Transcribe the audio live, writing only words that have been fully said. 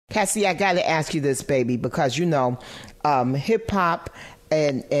Cassie, I got to ask you this, baby, because hip hop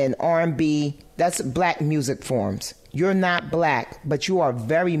and R&B, that's black music forms. You're not black, but you are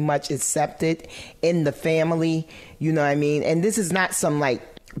very much accepted in the family. You know what I mean? And this is not some like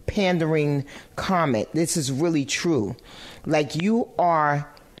pandering comment. This is really true. Like you are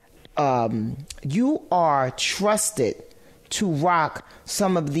trusted to rock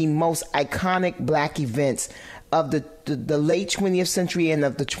some of the most iconic black events of the late 20th century and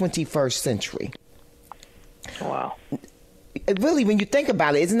of the 21st century. Wow. Really, when you think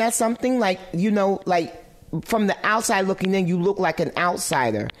about it, isn't that something? Like, like from the outside looking in, you look like an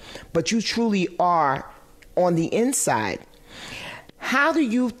outsider, but you truly are on the inside. How do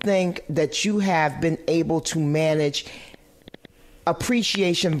you think that you have been able to manage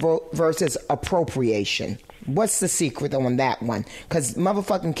appreciation versus appropriation? What's the secret on that one? Because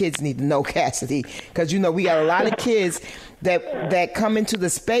motherfucking kids need to know, Cassidy. Because, we got a lot of kids that come into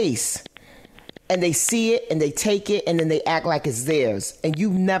the space and they see it and they take it and then they act like it's theirs. And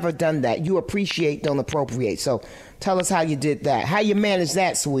you've never done that. You appreciate, don't appropriate. So tell us how you did that. How you managed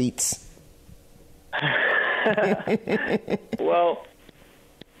that, Sweets? Well,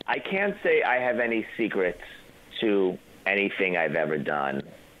 I can't say I have any secrets to anything I've ever done.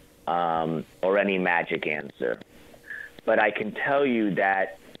 Or any magic answer. But I can tell you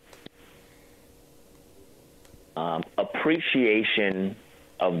that appreciation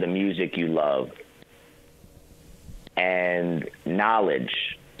of the music you love and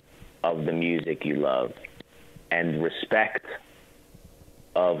knowledge of the music you love and respect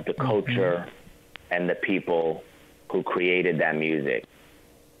of the culture and the people who created that music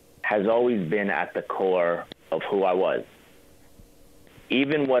has always been at the core of who I was.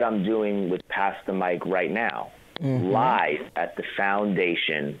 Even what I'm doing with Pass the Mic right now lies at the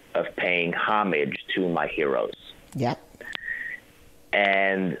foundation of paying homage to my heroes. Yep.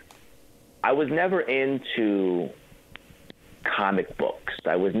 And I was never into comic books.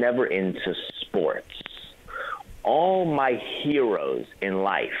 I was never into sports. All my heroes in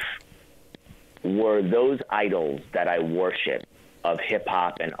life were those idols that I worship of hip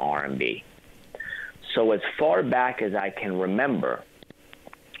hop and R&B. So as far back as I can remember,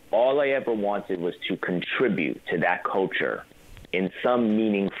 all I ever wanted was to contribute to that culture in some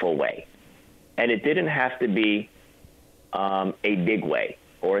meaningful way. And it didn't have to be a big way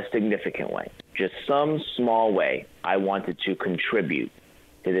or a significant way. Just some small way I wanted to contribute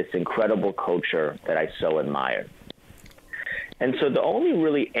to this incredible culture that I so admired. And so the only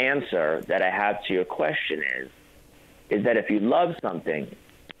really answer that I have to your question is that if you love something,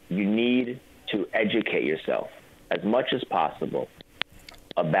 you need to educate yourself as much as possible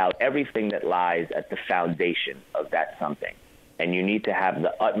about everything that lies at the foundation of that something. And you need to have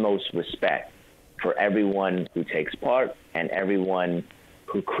the utmost respect for everyone who takes part and everyone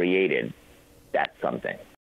who created that something.